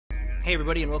Hey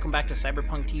everybody, and welcome back to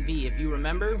Cyberpunk TV. If you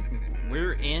remember,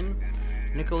 we're in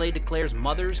Nikolai Declare's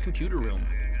mother's computer room,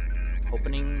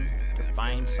 hoping to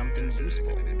find something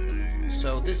useful.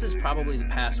 So this is probably the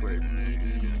password.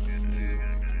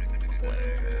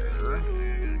 Declare.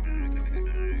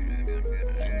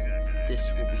 And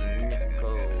this will be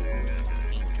Nico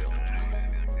Angel.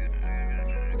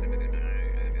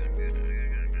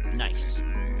 Nice.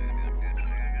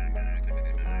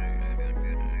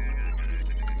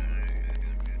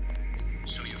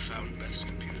 So you found Beth's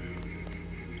computer.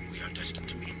 We are destined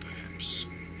to meet, perhaps.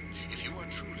 If you are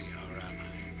truly our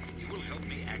ally, you will help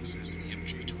me access the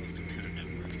MJ-12 computer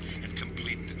network and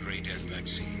complete the Grey Death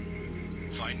vaccine.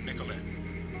 Find Nicolette.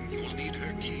 You will need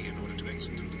her key in order to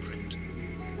exit through the crypt.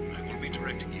 I will be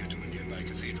directing you to a nearby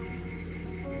cathedral.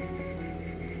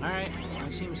 Alright,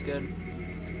 that seems good.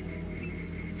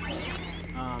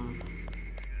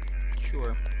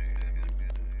 Sure.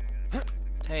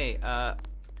 Hey,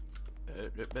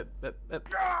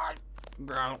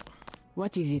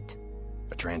 What is it?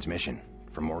 A transmission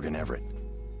from Morgan Everett.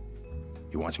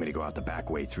 He wants me to go out the back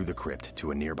way through the crypt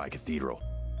to a nearby cathedral.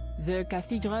 The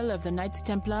Cathedral of the Knights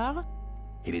Templar?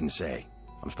 He didn't say.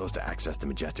 I'm supposed to access the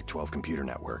Majestic 12 computer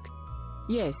network.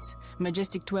 Yes,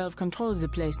 Majestic 12 controls the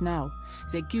place now.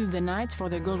 They kill the Knights for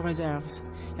their gold reserves.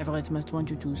 Everett must want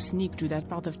you to sneak to that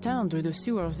part of town through the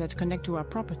sewers that connect to our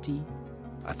property.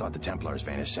 I thought the Templars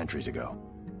vanished centuries ago.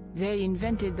 They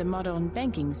invented the modern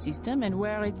banking system and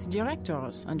were its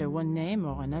directors, under one name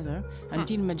or another,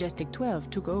 until Majestic 12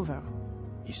 took over.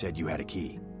 He said you had a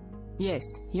key. Yes,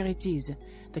 here it is.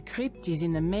 The crypt is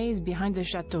in the maze behind the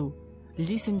chateau.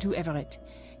 Listen to Everett.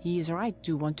 He is right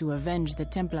to want to avenge the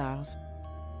Templars.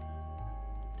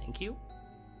 Thank you.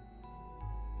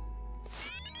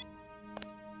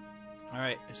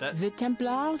 Alright, is that... The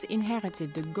Templars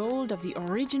inherited the gold of the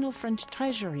original French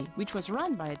treasury, which was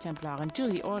run by a Templar until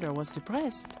the order was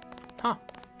suppressed. Huh.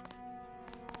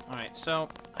 Alright, so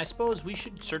I suppose we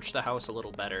should search the house a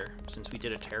little better, since we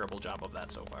did a terrible job of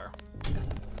that so far.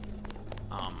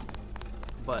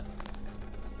 But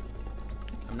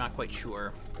I'm not quite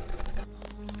sure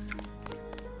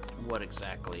what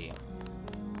exactly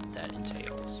that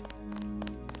entails.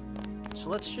 So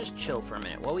let's just chill for a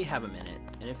minute while we have a minute,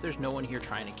 and if there's no one here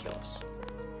trying to kill us.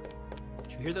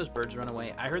 Did you hear those birds run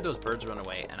away? I heard those birds run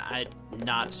away, and I'm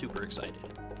not super excited.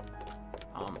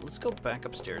 Let's go back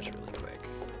upstairs really quick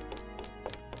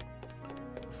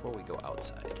before we go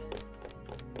outside.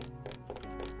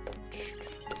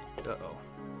 Uh-oh.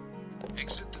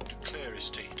 Exit the Declare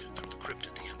estate through the crypt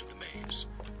at the end of the maze.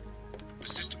 The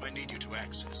system I need you to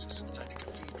access is inside a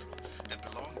cathedral that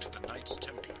belonged to the Knights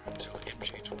Templar until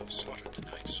MJ-12 slaughtered the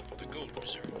Knights for the gold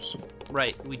reserves.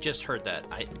 Right, we just heard that.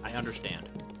 I understand.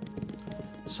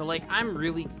 So, like, I'm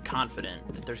really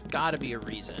confident that there's gotta be a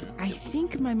reason. I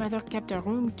think my mother kept a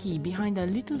room key behind a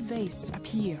little vase up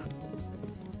here.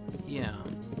 Yeah.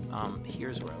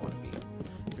 Here's where I want to be.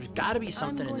 There's gotta be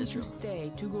something in this room. I'm going to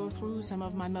stay to go through some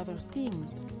of my mother's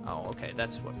things. Oh, okay,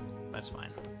 that's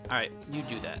fine. Alright, you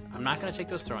do that. I'm not gonna take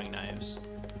those throwing knives.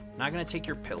 I'm not gonna take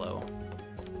your pillow.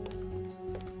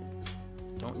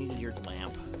 Don't need your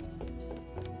lamp.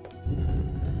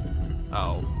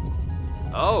 Oh.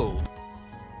 Oh!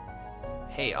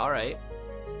 Hey, alright.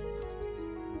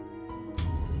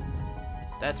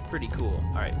 That's pretty cool.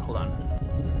 Alright, hold on.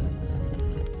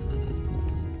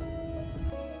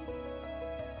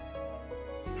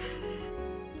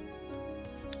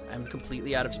 I'm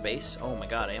completely out of space. Oh my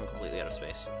god, I am completely out of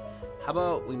space. How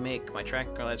about we make my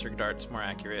tracker laser darts more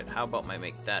accurate? How about I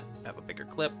make that have a bigger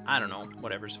clip? I don't know.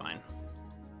 Whatever's fine.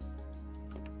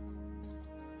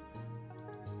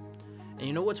 And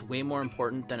you know what's way more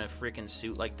important than a freaking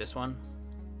suit like this one?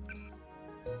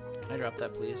 Can I drop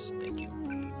that, please? Thank you.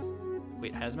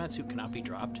 Wait, hazmat suit cannot be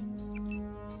dropped?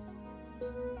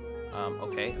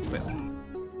 Okay. Equip.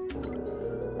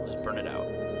 We'll just burn it out.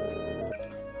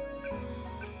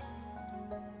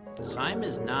 Syme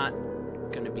is not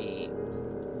gonna be...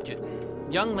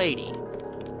 Young lady,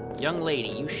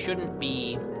 you shouldn't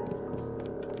be...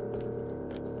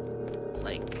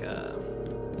 like,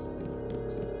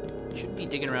 you shouldn't be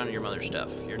digging around in your mother's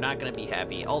stuff. You're not gonna be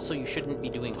happy. Also, you shouldn't be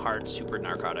doing hard super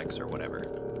narcotics or whatever.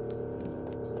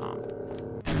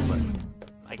 But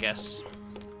I guess...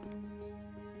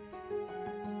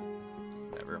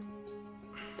 whatever.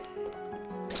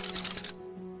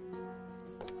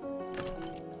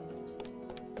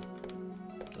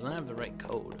 Doesn't have the right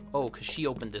code. Oh, because she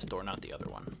opened this door, not the other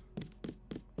one.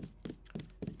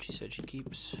 She said she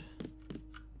keeps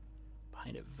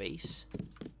behind a vase.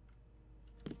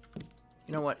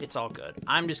 You know what? It's all good.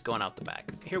 I'm just going out the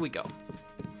back. Here we go.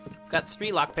 Got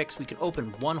 3 lockpicks. We can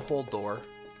open one whole door.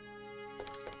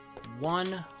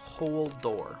 One whole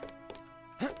door.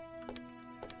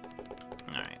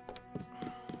 Alright.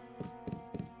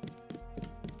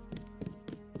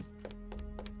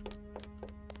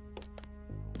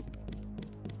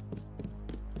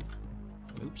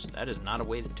 Oops, that is not a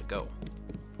way to go.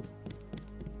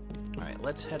 Alright,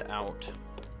 let's head out.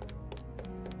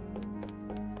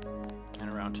 And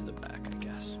around to the back, I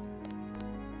guess.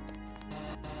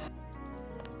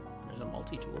 There's a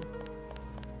multi-tool.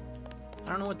 I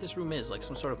don't know what this room is, like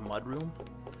some sort of mud room?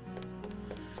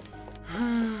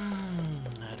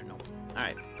 I don't know.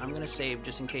 Alright, I'm gonna save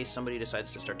just in case somebody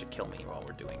decides to start to kill me while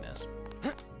we're doing this.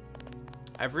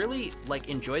 I've really, like,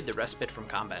 enjoyed the respite from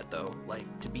combat, though. Like,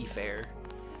 to be fair.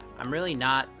 I'm really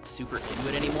not super into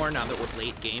it anymore now that we're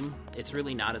late game. It's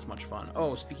really not as much fun.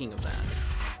 Oh, speaking of that.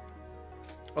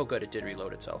 Oh, good, it did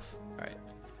reload itself. Alright.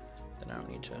 Then I don't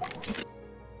need to...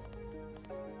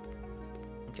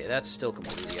 Okay, that's still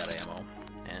completely out of ammo.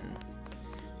 And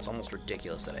it's almost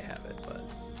ridiculous that I have it, but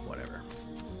whatever.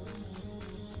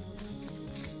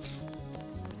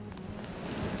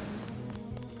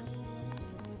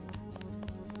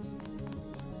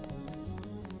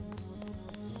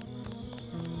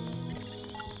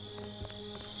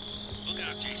 Look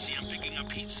out, JC. I'm picking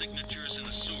up heat signatures in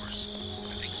the sewers.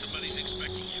 I think somebody's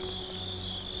expecting you.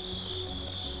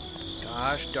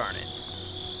 Gosh darn it.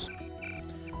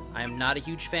 I am not a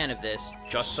huge fan of this,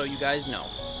 just so you guys know.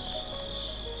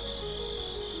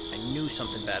 I knew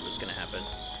something bad was gonna happen.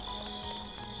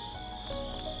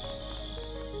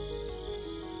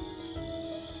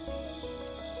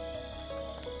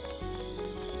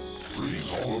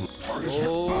 Readings all over. Target's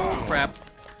Oh, crap.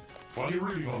 Funny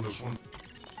reading on this one.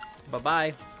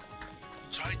 Bye-bye.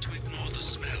 Try to ignore the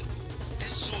smell.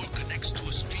 This sewer connects to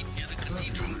a street near the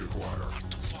cathedral. Not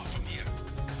too far from here.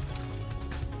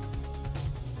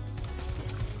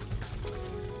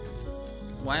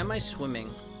 Why am I swimming?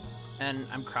 And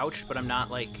I'm crouched, but I'm not,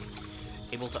 like,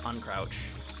 able to uncrouch.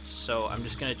 So I'm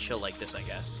just gonna chill like this, I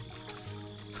guess.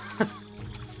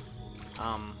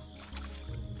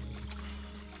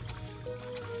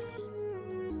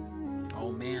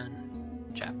 Oh, man.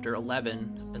 Chapter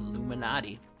 11,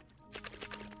 Illuminati.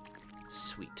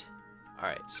 Sweet.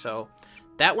 Alright, so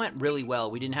that went really well.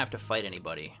 We didn't have to fight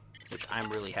anybody, which I'm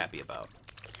really happy about.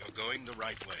 You're going the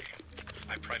right way.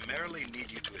 I primarily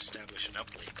need you to establish an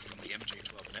uplink from the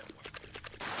MJ-12 network.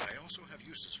 But I also have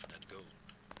uses for that gold.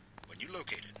 When you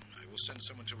locate it, I will send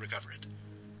someone to recover it.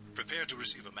 Prepare to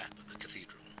receive a map of the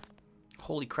cathedral.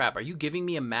 Holy crap, are you giving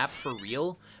me a map for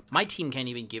real? My team can't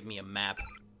even give me a map.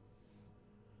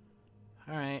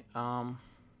 Alright,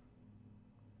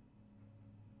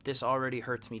 this already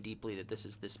hurts me deeply that this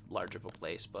is this large of a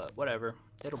place, but whatever.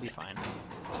 It'll be fine.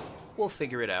 We'll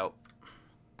figure it out.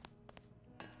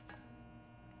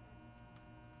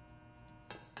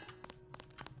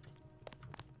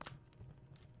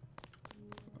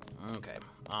 Okay,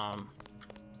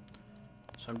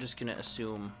 so I'm just gonna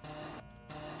assume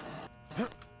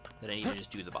that I need to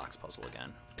just do the box puzzle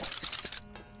again.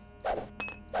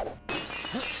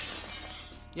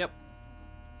 Yep.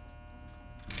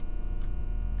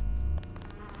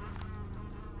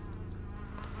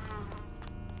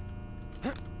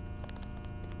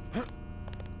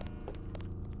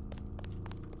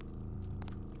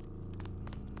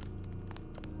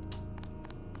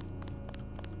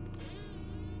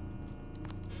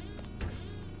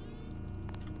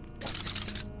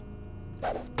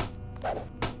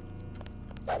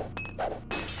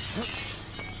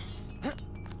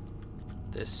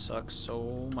 This sucks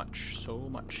so much, so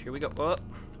much. Here we go. Oh.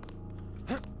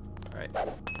 Alright.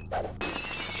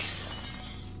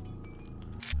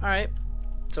 Alright.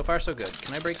 So far, so good.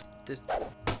 Can I break this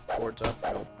boards off?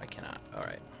 Nope, I cannot.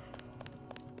 Alright.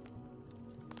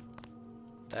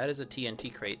 That is a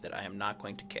TNT crate that I am not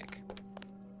going to kick.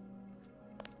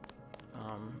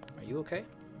 Are you okay?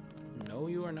 No,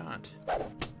 you are not.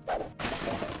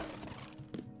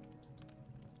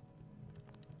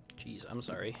 Jeez, I'm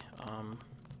sorry.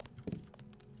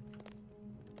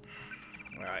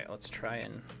 Alright, let's try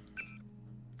and...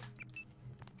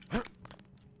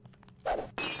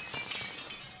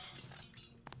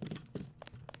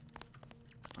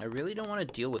 I really don't want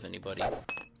to deal with anybody.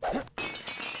 Like,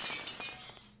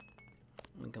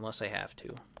 unless I have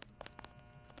to.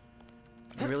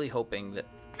 I'm really hoping that...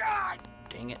 God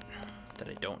dang it. That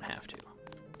I don't have to.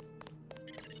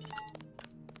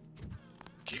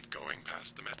 Keep going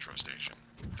past the metro station.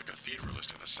 The cathedral is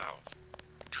to the south.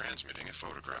 Transmitting a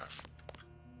photograph.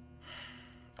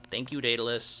 Thank you,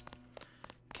 Daedalus.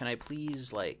 Can I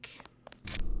please, like...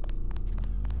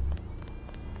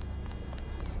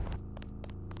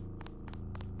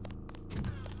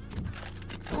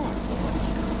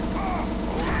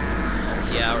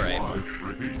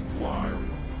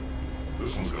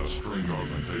 This one's got strange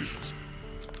augmentations.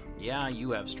 Yeah,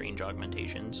 you have strange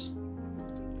augmentations.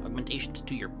 Augmentations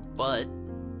to your butt.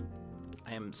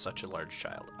 I am such a large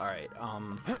child. Alright,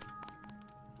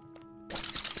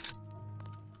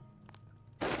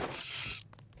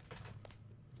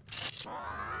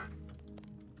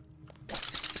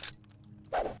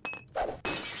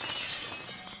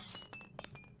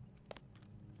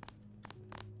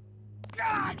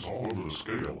 It's all over the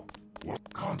scale. What?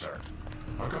 Contact.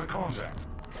 I got contact.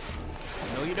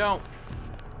 no you don't.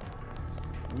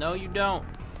 No you don't.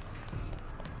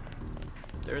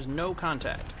 There's no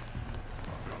contact.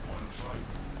 I've got one in sight.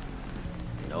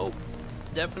 Nope.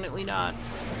 Definitely not.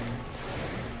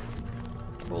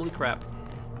 Holy crap.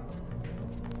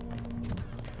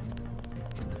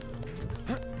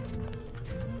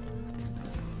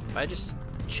 If I just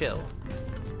chill,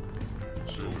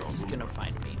 Still got he's gonna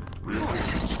find me.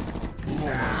 Reinforcements. Move on,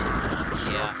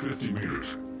 Isaac. Yeah. 50 meters.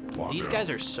 Lock These down. guys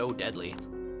are so deadly.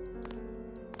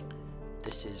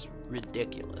 This is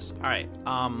ridiculous. Alright,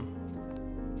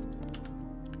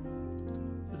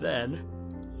 then,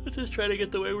 let's just try to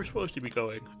get the way we're supposed to be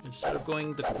going, instead of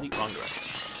going the complete wrong direction.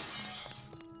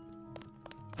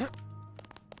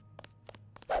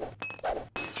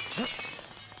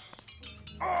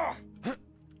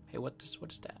 Hey, what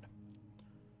is that?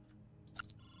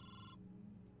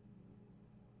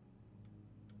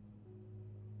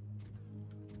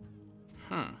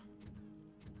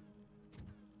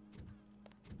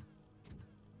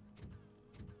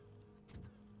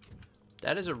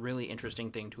 That is a really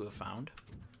interesting thing to have found.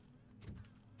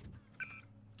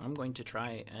 I'm going to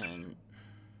try and,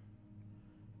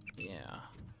 yeah,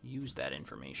 use that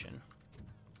information.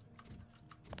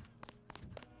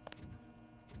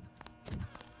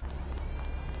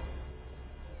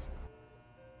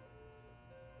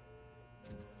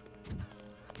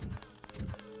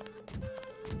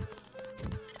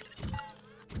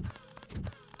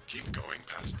 Keep going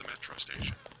past the metro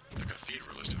station. The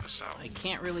cathedral is to the south. I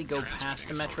can't really go past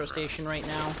the metro station right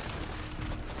now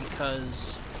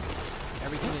because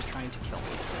everything is trying to kill me.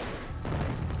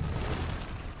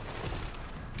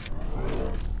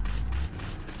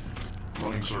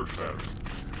 Running search pattern.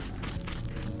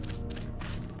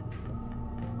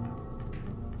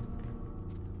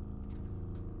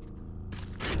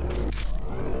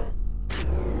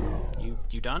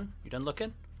 You done? You done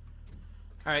looking?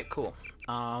 All right, cool.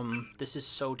 This is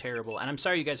so terrible, and I'm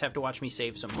sorry you guys have to watch me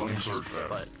save some Running moments, search pattern.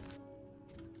 but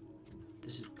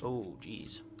this is, oh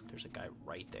geez, there's a guy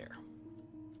right there.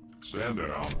 Stand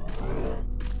down.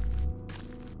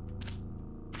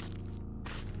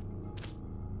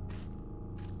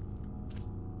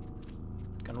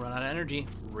 Gonna run out of energy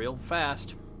real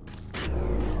fast.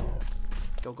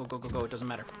 Go, go, go, go, go, it doesn't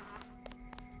matter.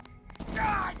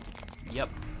 Yep,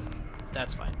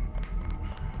 that's fine.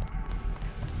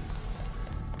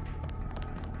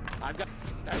 I've got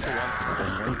that's the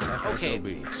one. Okay,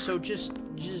 so just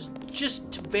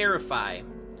to verify,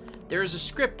 there is a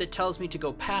script that tells me to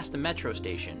go past the metro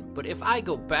station, but if I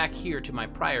go back here to my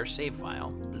prior save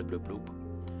file, bloop, bloop, bloop,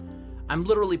 I'm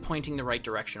literally pointing the right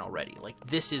direction already. Like,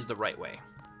 this is the right way.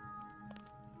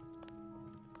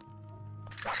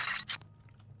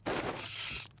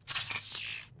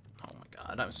 Oh my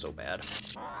god, I'm so bad.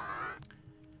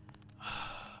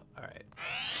 Alright.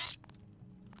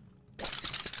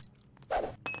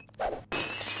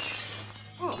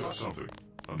 Got something.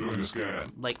 I'm doing a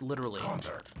scan. Like, literally.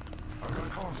 Contact. I got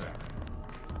contact.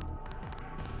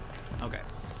 Okay.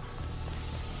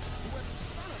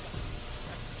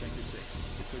 Sector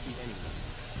 6. It could be anything.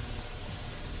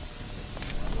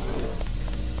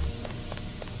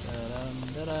 Da-dum,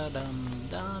 da-dum,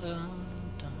 da-dum,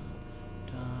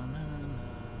 da-na-na-na-na.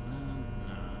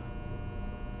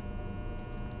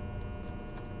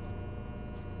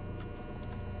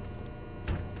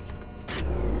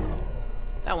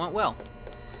 That went well.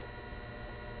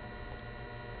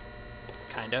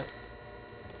 Kinda.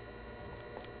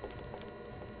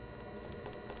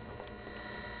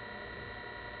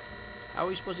 How are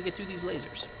we supposed to get through these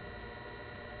lasers?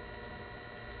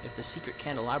 If the secret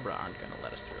candelabra aren't gonna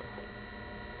let us through.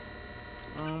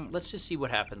 Let's just see what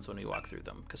happens when we walk through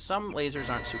them, because some lasers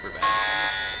aren't super bad.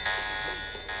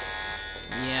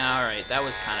 Yeah, alright, that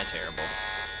was kind of terrible.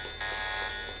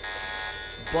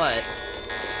 But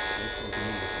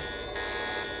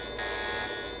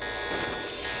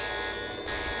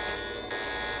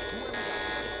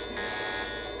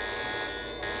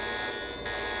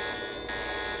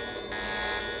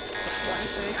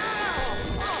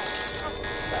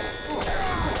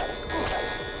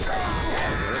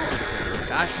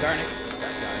gosh darn it.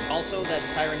 Also, that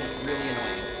siren is really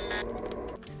annoying.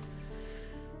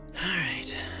 Alright.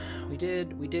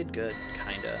 we did good,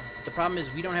 kinda. The problem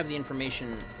is we don't have the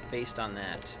information based on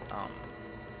that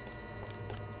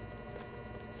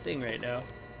thing right now.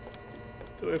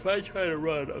 So if I try to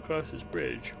run across this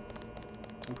bridge,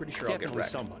 I'm pretty sure I'll get wrecked.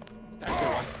 Someone. That's the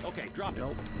one. Okay, drop it.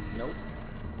 Nope. Nope.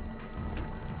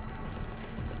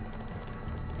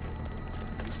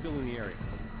 He's still in the area.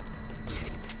 Do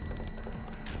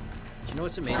you know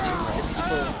what's amazing? People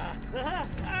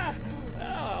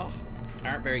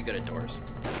aren't very good at doors.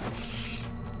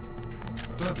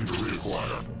 Attempting to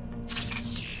reacquire.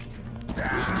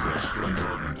 Listen to their strange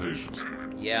argumentations.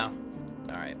 Yeah.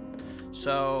 Alright.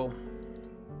 So,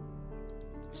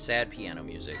 sad piano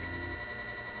music.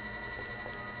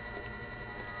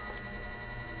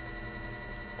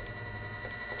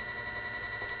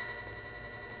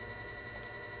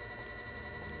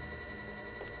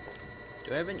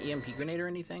 Do I have an EMP grenade or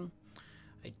anything?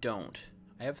 I don't.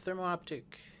 I have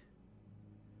thermo-optic.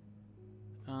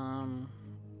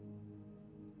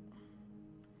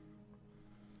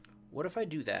 What if I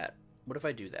do that? What if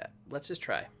I do that? Let's just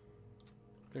try.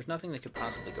 There's nothing that could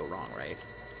possibly go wrong, right?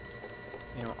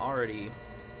 You know, already...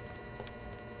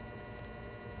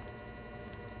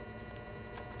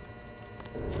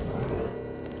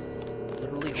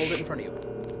 Literally hold it in front of you.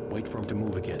 Wait for him to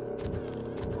move again.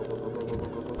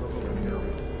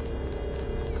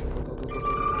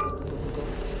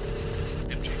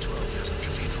 MJ-12 has the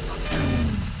cathedral locked.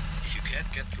 If you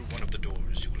can't get through one of the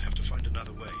doors, you will have to find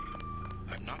another way.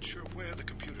 I'm not sure where the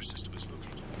computer system is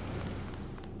located.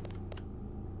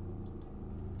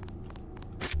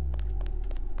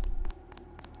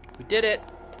 We did it!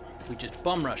 We just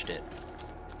bum rushed it.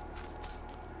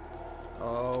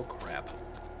 Oh, crap.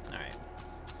 Alright.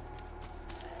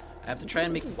 I have to try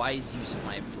and make wise use of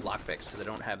my lockpicks, because I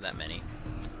don't have that many.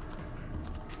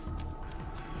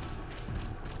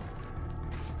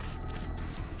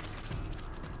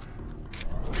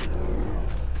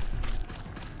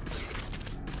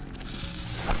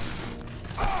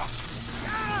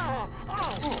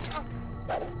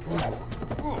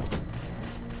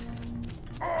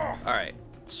 Alright,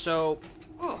 so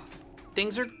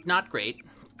things are not great.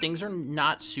 Things are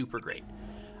not super great.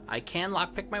 I can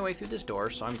lockpick my way through this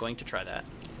door, so I'm going to try that.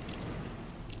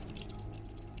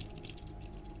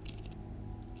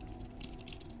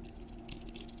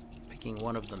 Picking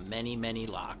one of the many, many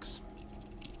locks.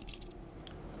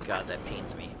 God, that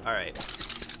pains me. Alright,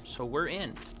 so we're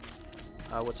in.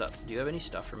 What's up? Do you have any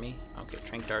stuff for me? Okay,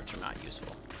 tranq darts are not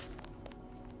useful.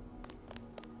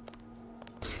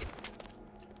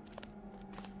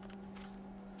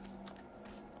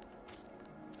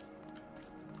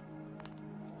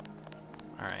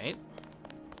 Alright.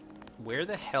 Where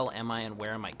the hell am I and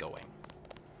where am I going?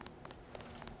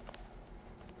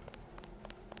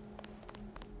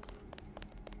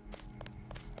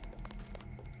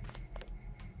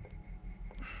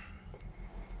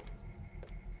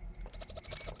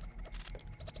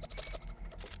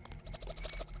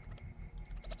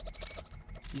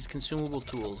 These consumable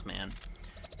tools, man.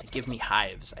 They give me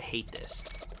hives. I hate this.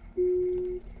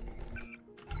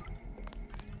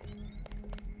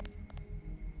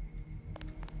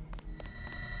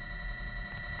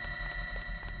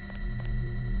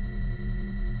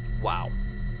 Wow.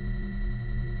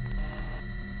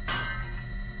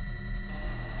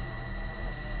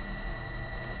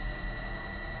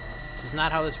 This is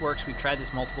not how this works. We've tried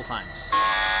this multiple times.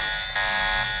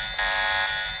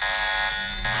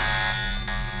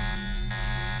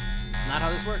 It's not how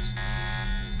this works.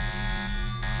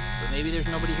 But maybe there's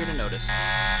nobody here to notice.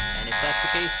 And if that's the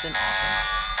case, then awesome.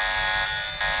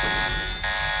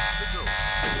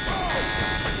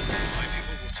 My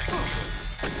people will take control.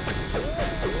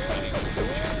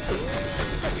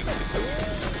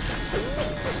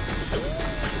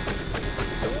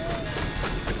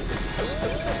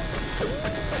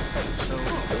 So,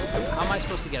 how am I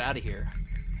supposed to get out of here?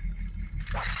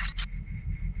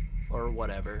 Or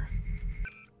whatever.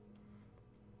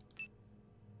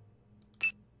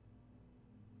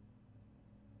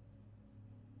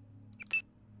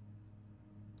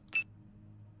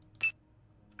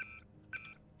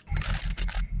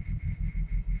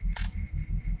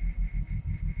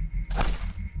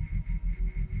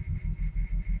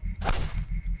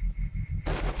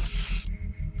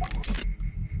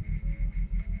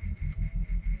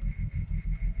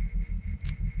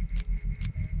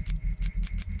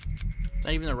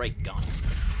 Not even the right gun.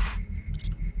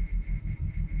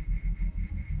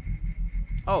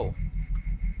 Oh.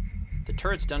 The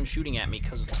turret's done shooting at me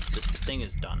because the thing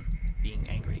is done being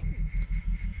angry.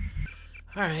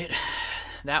 Alright.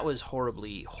 That was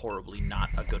horribly, horribly not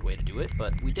a good way to do it,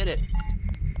 but we did it.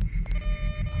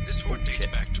 This sword dates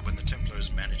back to when the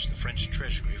Templars managed the French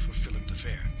treasury for Philip the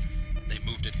Fair. They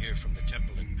moved it here from the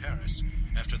temple in Paris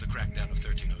after the crackdown of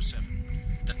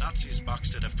 1307. The Nazis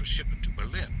boxed it up for shipment to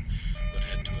Berlin, but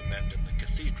had to abandon the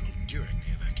cathedral during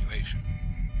the evacuation.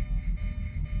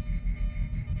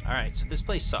 Alright, so this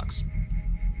place sucks.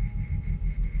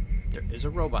 There is a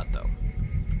robot, though.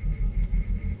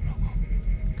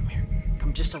 Come here.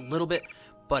 Come just a little bit.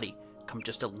 Buddy, come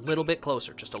just a little bit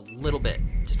closer. Just a little bit.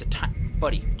 Just a tiny...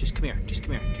 Buddy, just come here. Just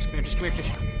come here. Just come here. Just come here. Just...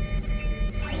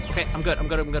 Okay, I'm good. I'm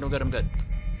good. I'm good. I'm good. I'm good.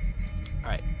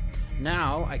 Alright.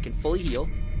 Now I can fully heal,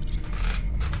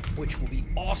 which will be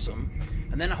awesome.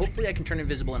 And then hopefully I can turn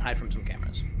invisible and hide from some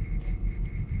cameras.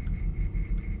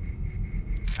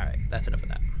 Alright, that's enough of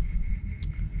that.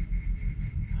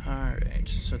 Alright,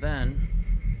 so then...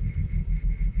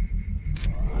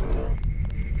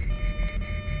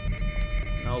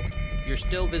 Nope, you're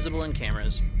still visible in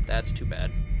cameras. That's too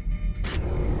bad.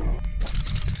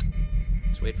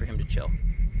 Let's wait for him to chill.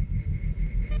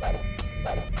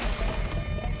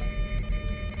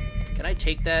 Can I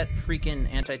take that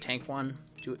freaking anti-tank one?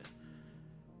 Do it.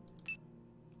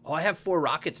 Oh, I have 4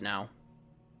 rockets now.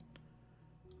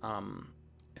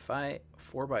 If I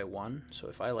 4x1, so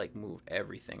if I like move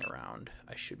everything around,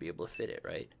 I should be able to fit it,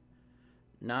 right?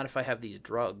 Not if I have these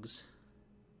drugs.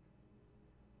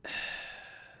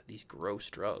 These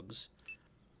gross drugs.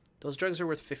 Those drugs are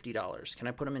worth $50. Can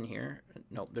I put them in here?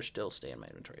 Nope, they're still staying in my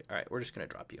inventory. All right, we're just gonna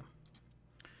drop you.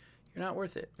 You're not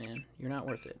worth it, man. You're not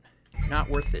worth it. You're not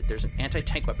worth it. There's an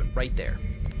anti-tank weapon right there.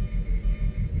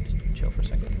 Just chill for a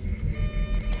second.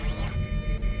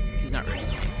 He's not ready.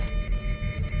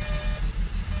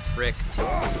 Frick.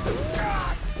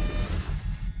 Oh,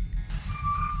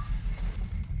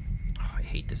 I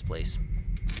hate this place.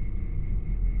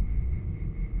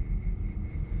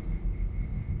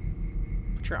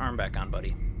 Put your arm back on,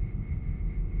 buddy.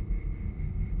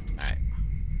 Alright.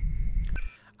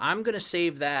 I'm gonna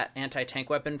save that anti-tank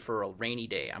weapon for a rainy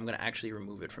day. I'm gonna actually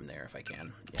remove it from there if I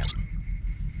can. Yeah.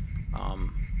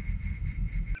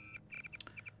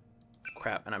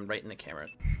 Crap, and I'm right in the camera.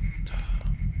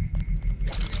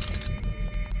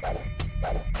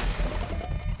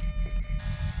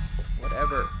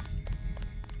 Whatever.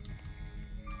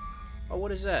 Oh,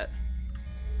 what is that?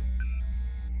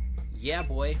 Yeah,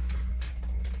 boy.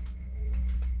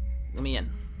 Let me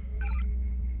in.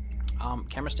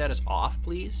 Camera status off,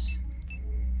 please.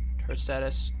 Turret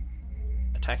status.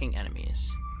 Attacking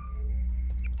enemies.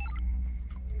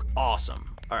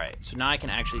 Awesome. Alright, so now I can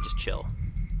actually just chill.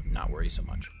 Not worry so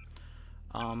much.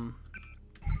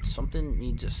 Something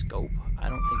needs a scope. I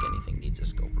don't think anything needs a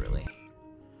scope, really.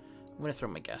 I'm gonna throw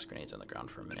my gas grenades on the ground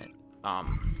for a minute.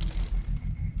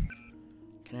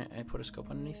 Can I put a scope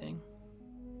on anything?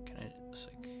 Can I, it's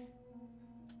like...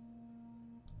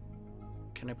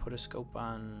 Can I put a scope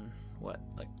on, what,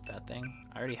 like that thing?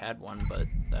 I already had one, but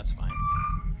that's fine.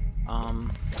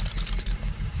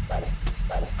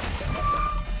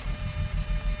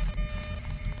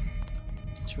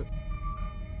 It's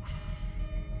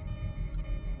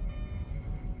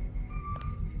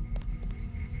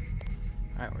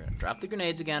Alright, we're gonna drop the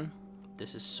grenades again.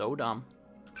 This is so dumb.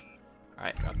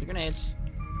 Alright, drop the grenades.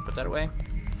 Put that away.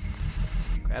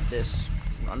 Grab this.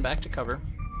 Run back to cover.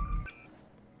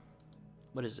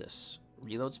 What is this?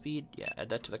 Reload speed? Yeah, add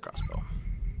that to the crossbow.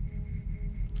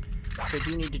 So I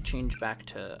do need to change back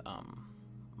to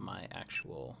my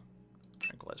actual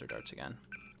tranquilizer darts again.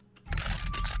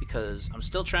 Because I'm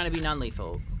still trying to be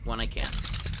non-lethal when I can.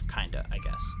 Kinda, I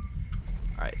guess.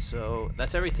 Alright, so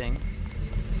that's everything.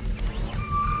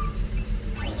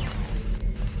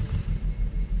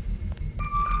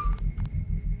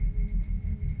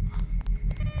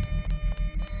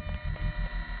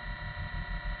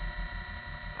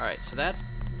 Alright, so that's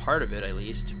part of it, at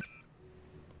least.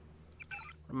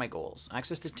 What are my goals?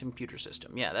 Access to the computer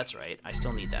system. Yeah, that's right. I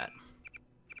still need that.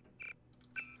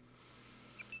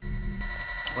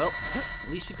 Well, at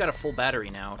least we've got a full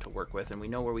battery now to work with, and we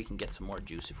know where we can get some more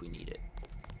juice if we need it.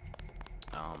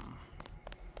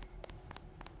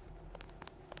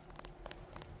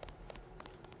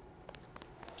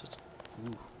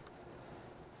 Ooh.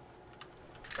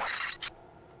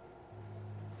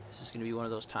 This is going to be one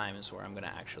of those times where I'm going to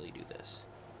actually do this.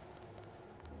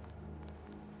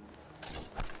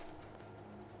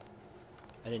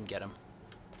 I didn't get him.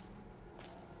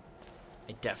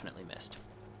 I definitely missed.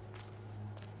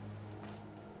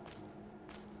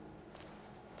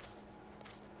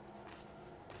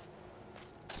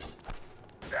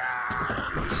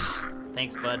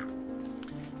 Thanks, bud.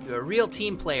 You're a real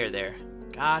team player there.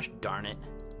 Gosh darn it.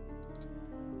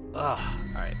 Ugh.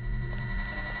 Alright.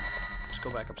 Let's go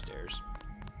back upstairs.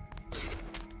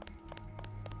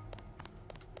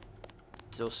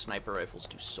 Those sniper rifles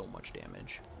do so much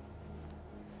damage.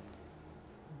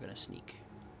 I'm gonna sneak.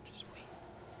 Just wait.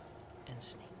 And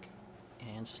sneak.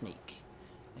 And sneak.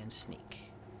 And sneak.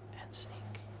 And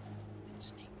sneak. And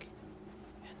sneak.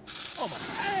 And... Oh my...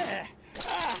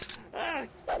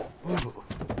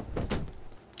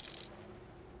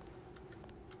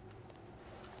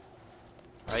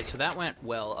 Alright, so that went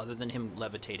well, other than him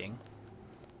levitating.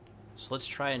 So let's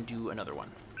try and do another one.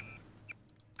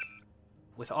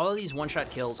 With all of these one-shot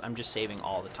kills, I'm just saving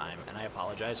all the time, and I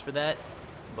apologize for that,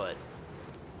 but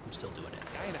I'm still doing it.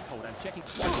 Guy in a coat, I'm checking.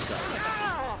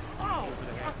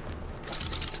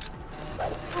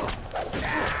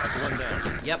 That's one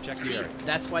down. Yep, Check see, here.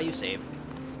 that's why you save.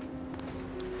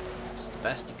 It's the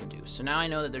best you can do. So now I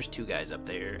know that there's two guys up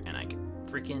there, and I can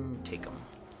freaking take them.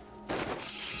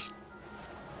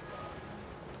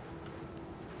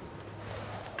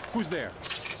 Who's there?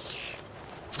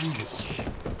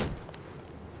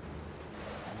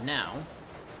 And now...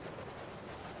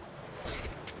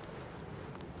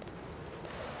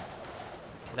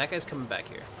 Okay, that guy's coming back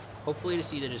here. Hopefully to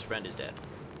see that his friend is dead.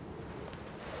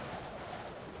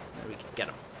 There we can get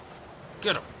him.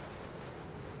 Get him!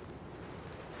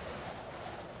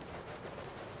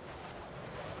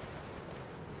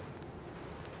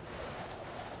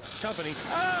 Company.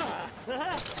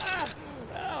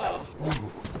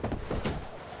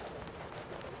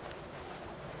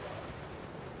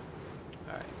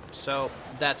 Alright, so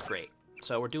that's great.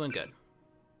 So we're doing good.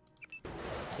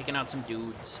 Taking out some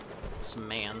dudes, some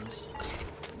mans.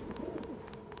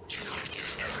 Do not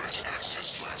give Everett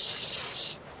access to our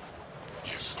systems.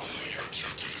 His only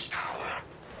objective is power.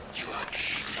 You are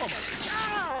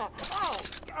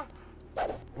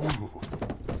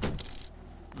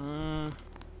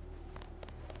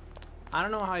I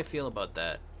don't know how I feel about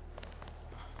that.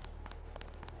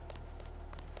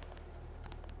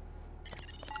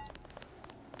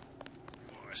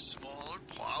 You're a small,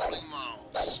 prowling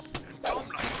mouse, and dumb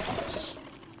like a mouse.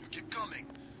 You keep coming,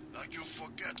 like you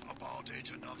forget about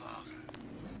Agent Navarre.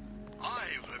 I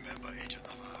remember Agent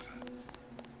Navarre.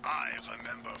 I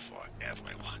remember for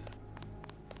everyone.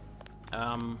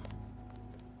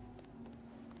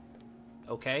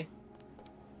 Okay.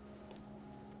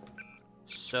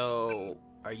 So,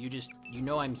 are you just... You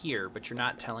know I'm here, but you're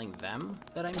not telling them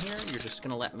that I'm here? You're just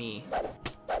gonna let me...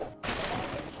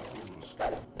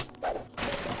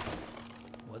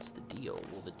 What's the deal?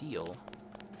 Well, the deal...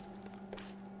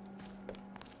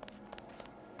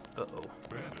 Uh-oh.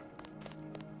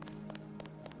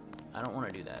 I don't want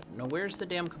to do that. No, where's the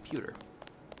damn computer?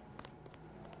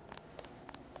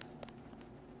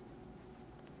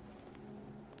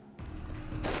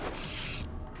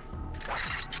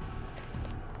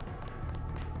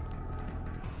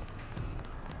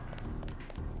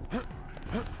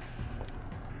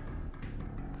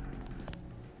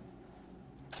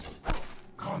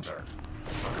 Contact.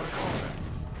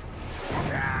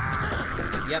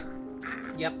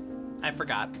 Yep. I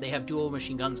forgot. They have dual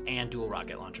machine guns and dual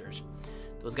rocket launchers.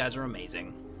 Those guys are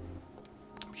amazing.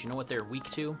 But you know what they're weak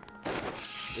to?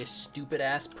 This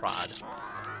stupid-ass prod.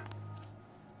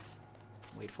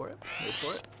 Wait for it. Wait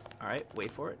for it. Alright,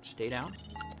 wait for it. Stay down.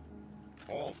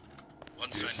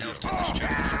 Once I knelt in this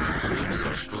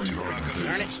chapel,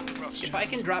 Darn it. If I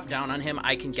can drop down on him,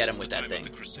 I can get him with that thing. the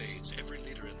Crusades, every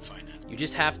leader in finance. You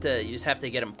just have to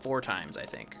get him 4 times, I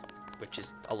think. Which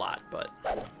is a lot, but...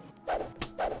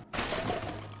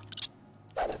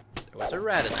 There was a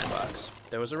rat in that box.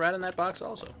 There was a rat in that box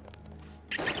also.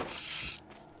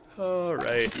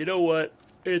 Alright, you know what?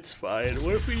 It's fine.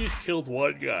 What if we just killed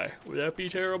one guy? Would that be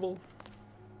terrible?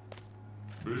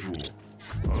 Visual.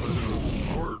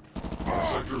 Alert. All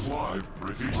sectors live.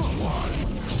 Repeat, live.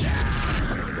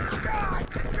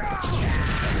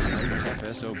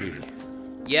 FSOB.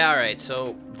 Yeah, alright,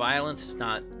 so violence is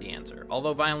not the answer.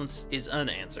 Although violence is an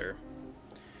answer,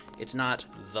 it's not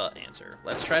the answer.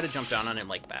 Let's try to jump down on him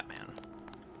like Batman.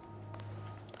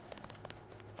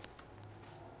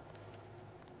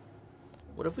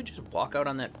 What if we just walk out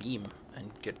on that beam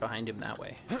and get behind him that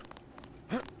way?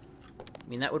 I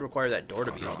mean, that would require that door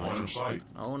to be Got one in unlocked. sight.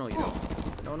 Oh, no, you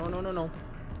don't. No, no, no, no, no.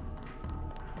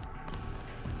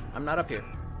 I'm not up here.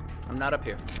 I'm not up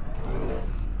here.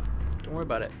 Don't worry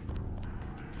about it.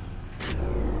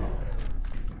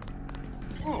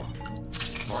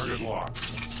 Target locked.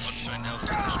 Once I knelt in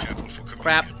this chapel for communion.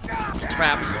 Crap.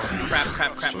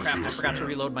 I forgot to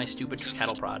reload my stupid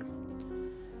cattle prod.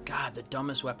 God, the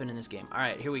dumbest weapon in this game.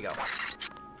 Alright, here we go.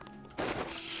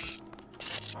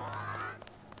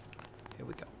 Here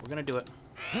we go. We're gonna do it.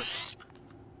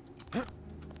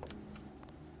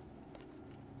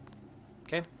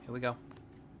 Okay, here we go.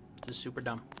 This is super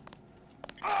dumb.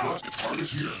 What? Target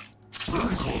here.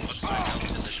 Very close. One sign out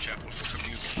in this chapel for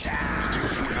communion.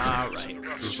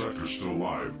 Alright. The sector's still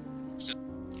alive.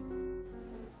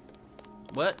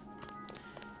 What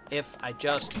if I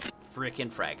just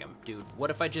frickin' frag him, dude? What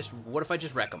if I just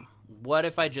wreck him? What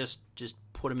if I just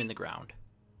put him in the ground?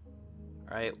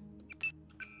 Alright.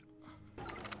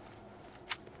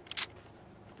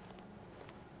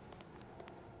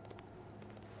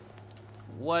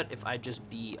 What if I just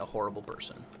be a horrible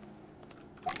person?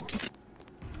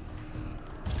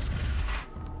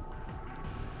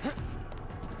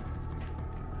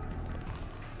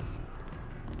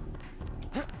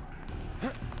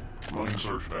 Running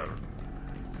search pattern.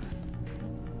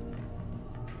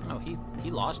 Oh,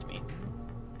 he lost me.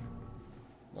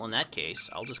 Well, in that case,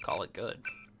 I'll just call it good.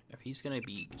 If he's gonna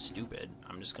be stupid,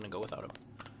 I'm just gonna go without him.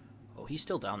 Oh, he's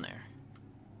still down there.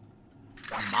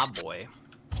 My boy.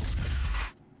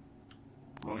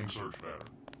 Running search pattern.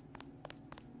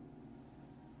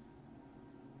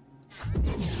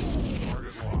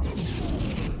 Target locked.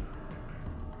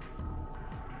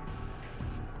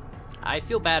 I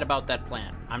feel bad about that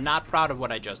plan. I'm not proud of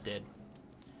what I just did.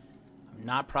 I'm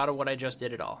not proud of what I just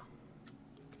did at all.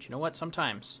 But you know what?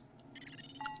 Sometimes,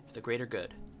 for the greater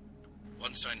good.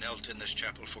 Once I knelt in this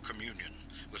chapel for communion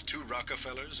with 2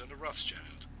 Rockefellers and a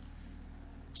Rothschild.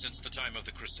 Since the time of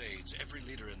the Crusades, every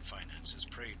leader in finance has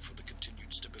prayed for the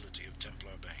continued stability of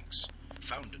Templar banks,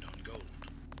 founded on gold.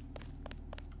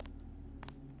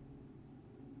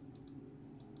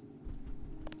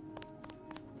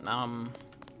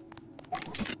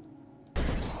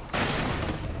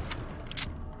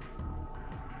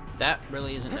 That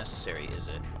really isn't necessary, is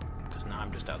it? Because now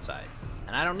I'm just outside.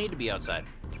 And I don't need to be outside.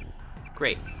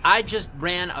 Great. I just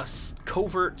ran a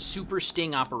covert super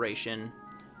sting operation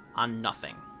on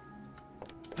nothing.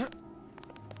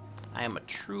 I am a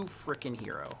true frickin'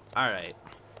 hero. Alright.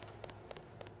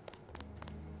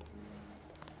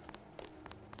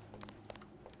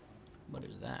 What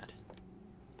is that?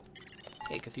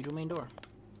 Hey, cathedral main door.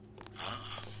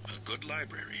 Ah, a good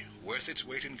library, worth its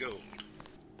weight in gold.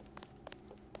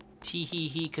 Tee hee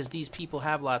hee, because these people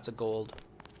have lots of gold.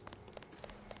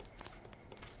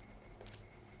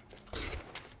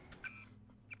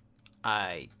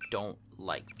 I don't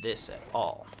like this at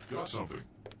all. Got something.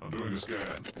 I'm doing a scan.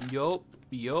 Yup,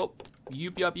 yup,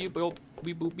 yoop, yup, yoop, yup,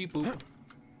 beep, boop, beep, boop.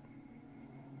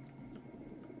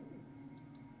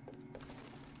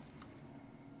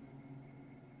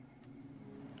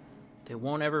 They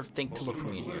won't ever think to look for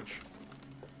me in here.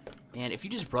 Man, if you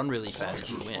just run really fast,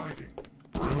 you win.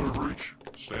 Perimeter breach.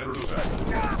 Standard attack.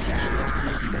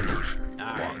 50 meters.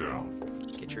 Alright.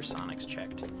 Lockdown. Get your sonics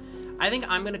checked. I think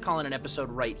I'm going to call it an episode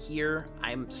right here.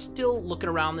 I'm still looking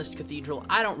around this cathedral.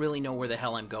 I don't really know where the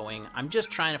hell I'm going. I'm just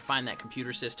trying to find that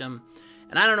computer system,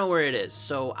 and I don't know where it is.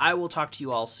 So I will talk to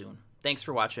you all soon. Thanks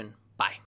for watching. Bye.